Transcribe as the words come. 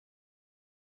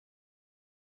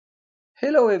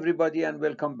Hello everybody and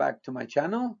welcome back to my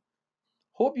channel.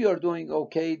 Hope you are doing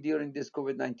okay during this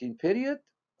COVID-19 period.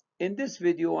 In this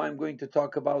video, I'm going to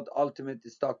talk about ultimate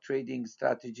stock trading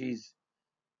strategies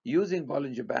using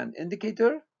Bollinger Band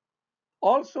indicator.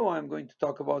 Also, I'm going to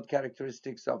talk about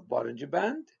characteristics of Bollinger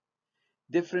Band,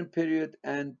 different period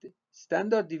and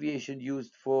standard deviation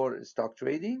used for stock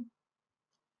trading,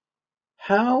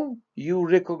 how you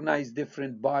recognize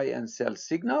different buy and sell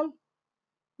signal,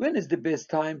 when is the best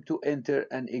time to enter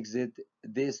and exit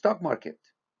the stock market.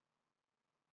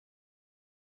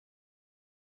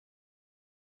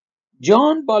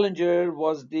 John Bollinger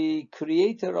was the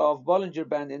creator of Bollinger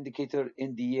Band indicator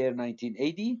in the year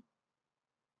 1980.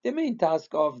 The main task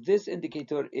of this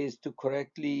indicator is to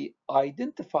correctly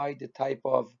identify the type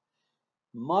of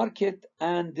market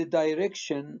and the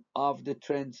direction of the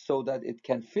trend so that it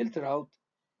can filter out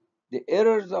the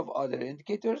errors of other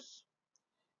indicators.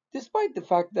 Despite the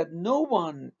fact that no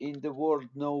one in the world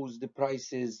knows the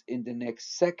prices in the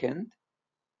next second,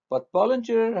 but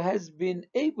Bollinger has been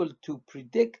able to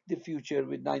predict the future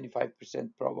with 95%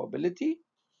 probability.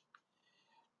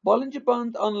 Bollinger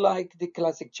Band, unlike the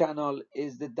classic channel,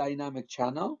 is the dynamic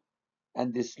channel,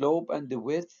 and the slope and the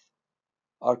width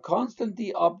are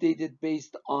constantly updated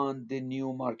based on the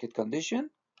new market condition.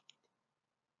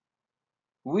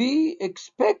 We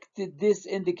expect this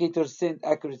indicator send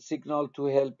accurate signal to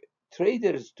help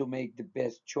traders to make the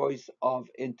best choice of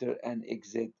enter and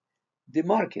exit the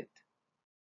market.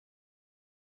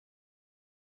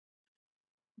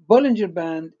 Bollinger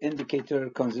Band indicator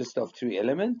consists of three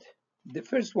elements. The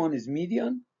first one is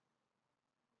median,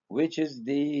 which is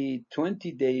the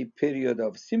 20-day period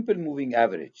of simple moving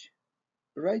average,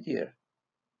 right here.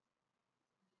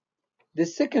 The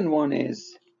second one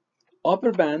is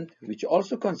upper band, which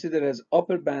also considered as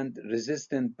upper band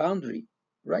resistant boundary,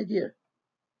 right here.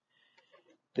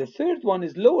 The third one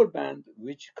is lower band,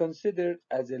 which considered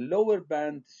as a lower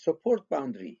band support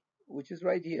boundary, which is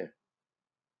right here.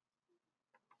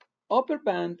 Upper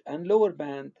band and lower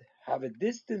band have a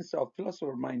distance of plus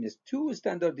or minus 2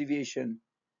 standard deviation,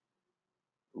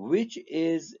 which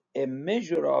is a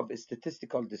measure of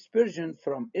statistical dispersion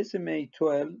from SMA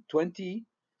 20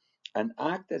 and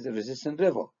act as a resistance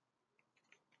level.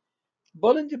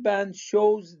 Bollinger Band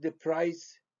shows the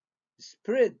price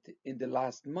spread in the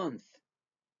last month.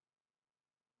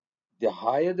 The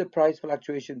higher the price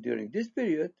fluctuation during this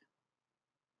period,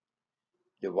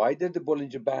 the wider the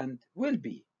Bollinger Band will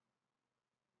be.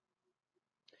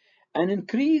 An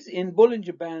increase in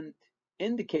Bollinger Band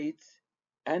indicates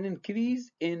an increase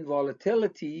in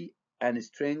volatility and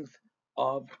strength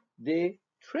of the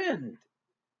trend.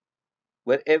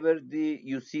 Wherever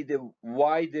you see the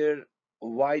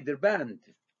wider band,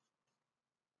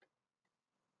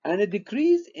 and a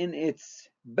decrease in its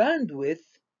bandwidth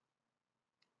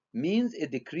means a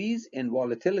decrease in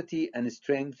volatility and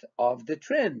strength of the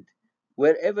trend.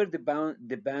 Wherever the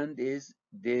band is,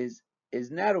 this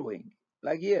is narrowing,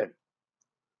 like here.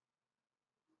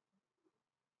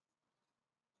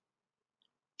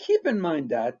 Keep in mind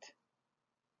that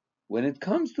when it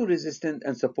comes to resistance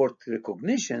and support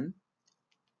recognition,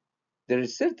 there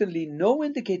is certainly no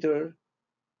indicator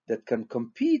that can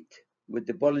compete with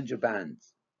the Bollinger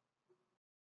Bands.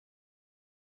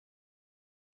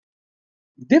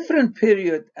 Different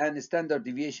period and standard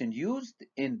deviation used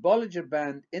in Bollinger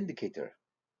Band indicator.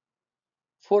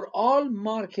 For all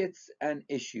markets and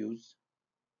issues,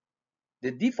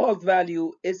 the default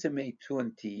value SMA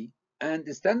 20 and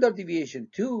the standard deviation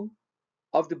 2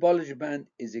 of the Bollinger Band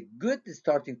is a good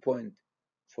starting point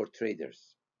for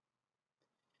traders.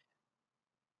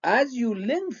 As you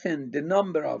lengthen the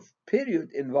number of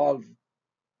periods involved,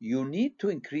 you need to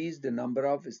increase the number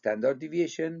of standard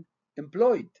deviation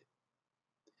employed.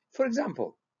 For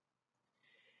example,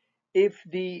 if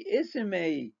the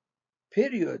SMA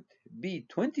period be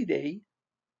 20 days,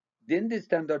 then the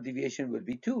standard deviation will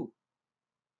be 2.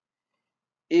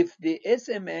 If the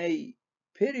SMA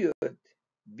period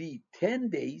be 10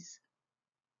 days,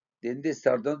 then the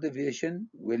standard deviation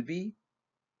will be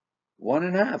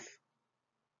 1.5.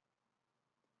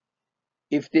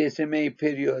 If the SMA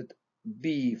period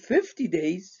be 50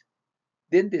 days,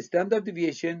 then the standard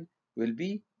deviation will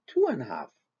be 2.5.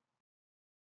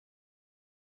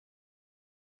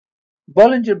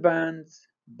 Bollinger Bands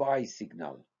buy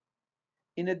signal.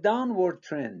 In a downward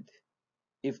trend,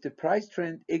 if the price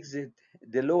trend exits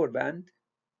the lower band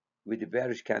with a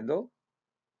bearish candle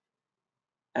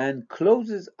and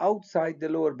closes outside the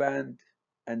lower band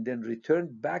and then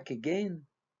returns back again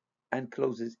and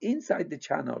closes inside the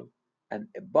channel and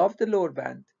above the lower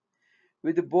band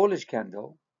with a bullish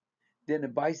candle, then a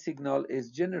buy signal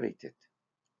is generated.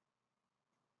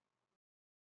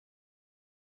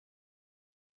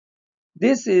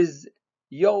 This is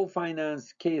Yahoo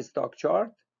Finance K stock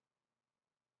chart.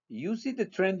 You see the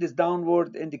trend is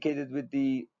downward indicated with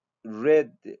the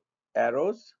red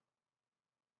arrows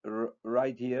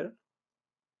right here.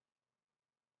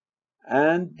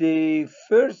 And the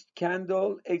first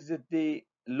candle exit the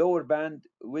lower band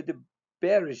with the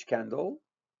bearish candle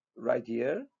right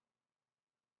here.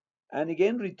 And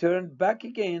again return back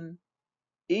again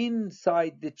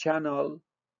inside the channel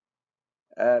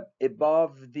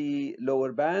above the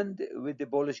lower band with the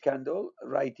bullish candle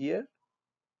right here,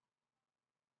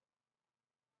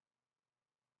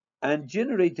 and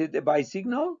generated a buy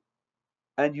signal.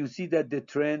 And you see that the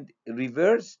trend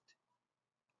reversed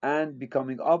and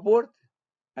becoming upward.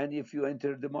 And if you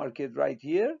enter the market right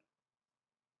here,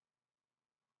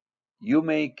 you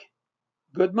make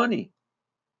good money.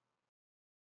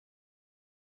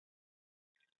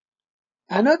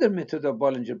 Another method of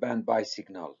Bollinger Band buy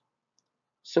signal.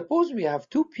 Suppose we have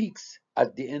two peaks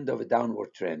at the end of a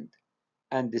downward trend,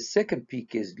 and the second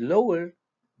peak is lower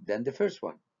than the first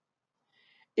one.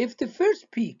 If the first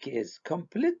peak is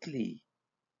completely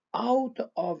out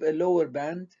of a lower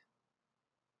band,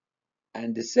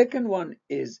 and the second one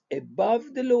is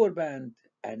above the lower band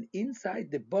and inside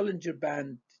the Bollinger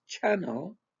Band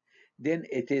channel, then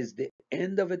it is the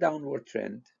end of a downward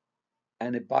trend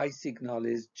and a buy signal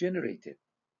is generated.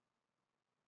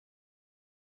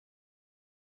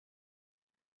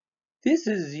 This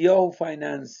is Yahoo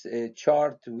Finance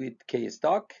chart with K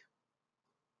stock.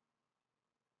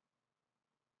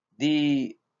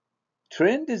 The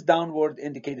trend is downward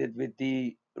indicated with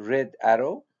the red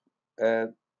arrow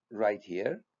right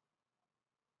here.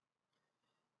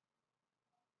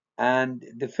 And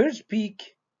the first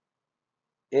peak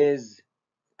is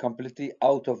completely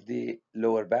out of the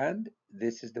lower band.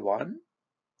 This is the one.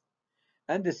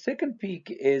 And the second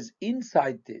peak is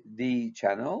inside the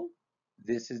channel.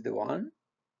 This is the one.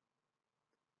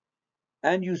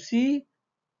 And you see,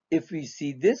 if we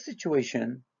see this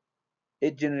situation,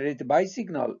 it generates a buy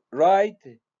signal right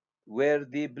where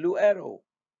the blue arrow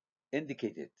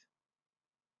indicated.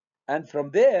 And from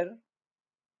there,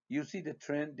 you see the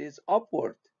trend is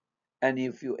upward. And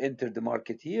if you enter the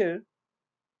market here,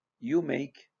 you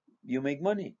make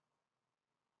money.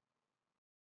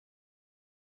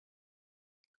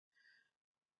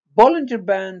 Bollinger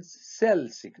Bands sell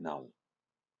signal.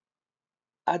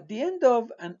 At the end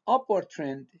of an upward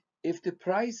trend, if the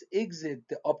price exits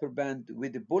the upper band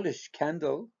with a bullish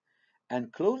candle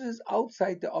and closes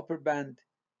outside the upper band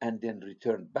and then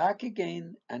return back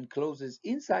again and closes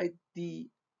inside the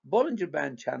Bollinger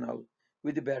Band channel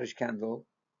with a bearish candle,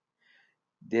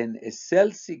 then a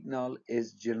sell signal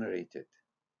is generated.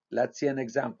 Let's see an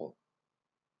example.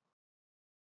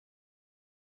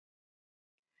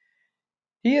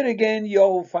 Here again,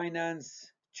 Yahoo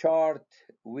Finance chart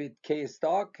with K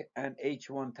stock and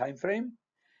H1 time frame.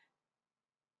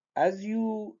 As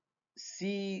you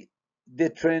see, the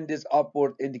trend is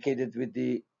upward indicated with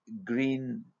the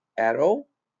green arrow.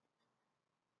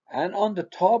 And on the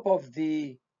top of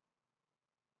the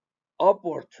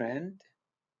upward trend,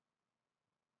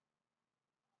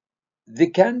 the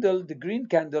green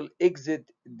candle exit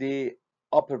the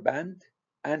upper band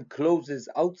and closes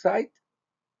outside,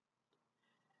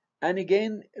 and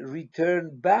again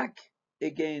return back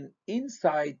again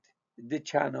inside the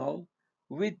channel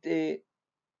with a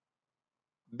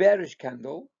bearish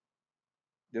candle,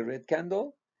 the red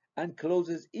candle, and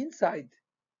closes inside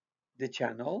the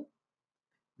channel.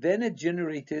 Then it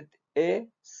generated a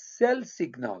sell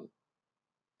signal.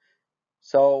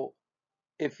 So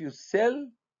if you sell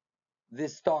the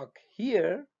stock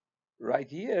here, right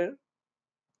here,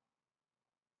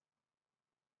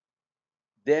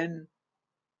 then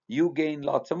you gain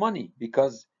lots of money,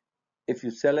 because if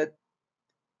you sell it,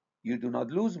 you do not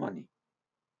lose money.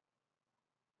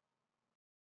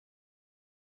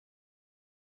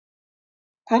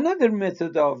 Another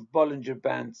method of Bollinger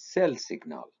Band sell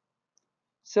signal.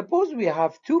 Suppose we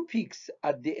have two peaks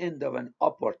at the end of an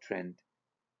upward trend,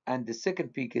 and the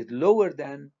second peak is lower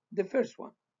than the first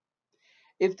one.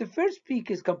 If the first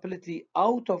peak is completely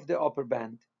out of the upper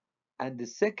band and the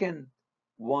second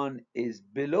one is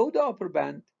below the upper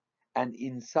band and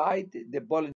inside the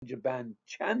Bollinger Band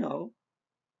channel,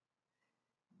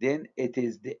 then it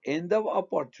is the end of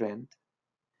upward trend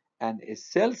and a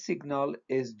sell signal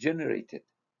is generated.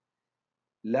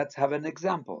 Let's have an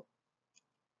example.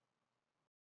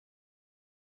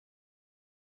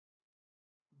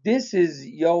 This is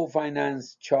Yahoo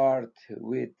Finance chart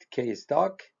with K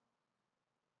stock.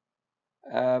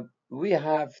 We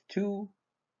have two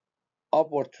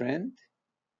upward trend.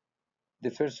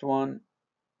 The first one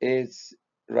is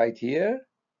right here,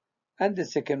 and the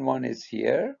second one is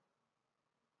here.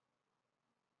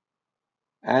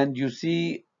 And you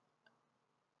see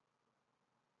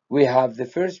we have the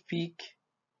first peak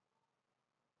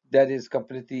that is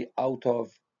completely out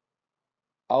of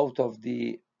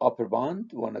the upper band,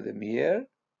 one of them here,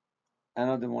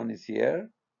 another one is here,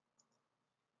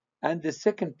 and the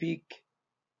second peak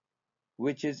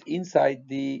which is inside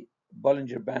the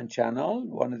Bollinger Band channel,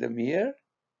 one of them here,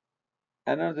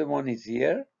 another one is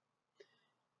here,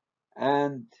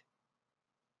 and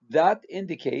that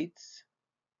indicates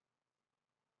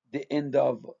the end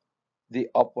of the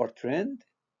upward trend,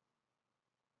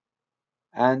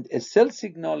 and a sell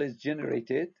signal is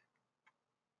generated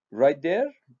right there,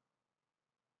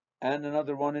 and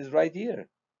another one is right here.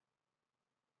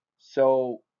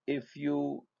 So if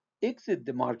you exit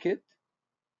the market,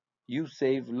 you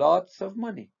save lots of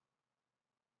money.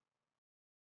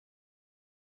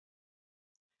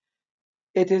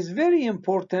 It is very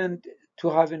important to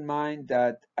have in mind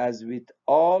that, as with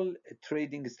all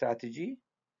trading strategy,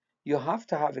 you have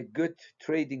to have a good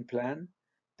trading plan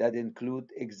that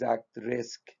include exact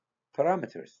risk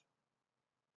parameters.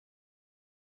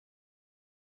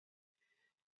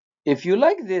 If you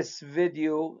like this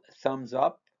video, thumbs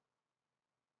up.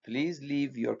 Please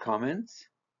leave your comments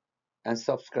and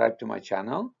subscribe to my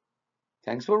channel.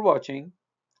 Thanks for watching.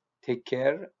 Take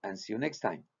care and see you next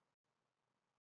time.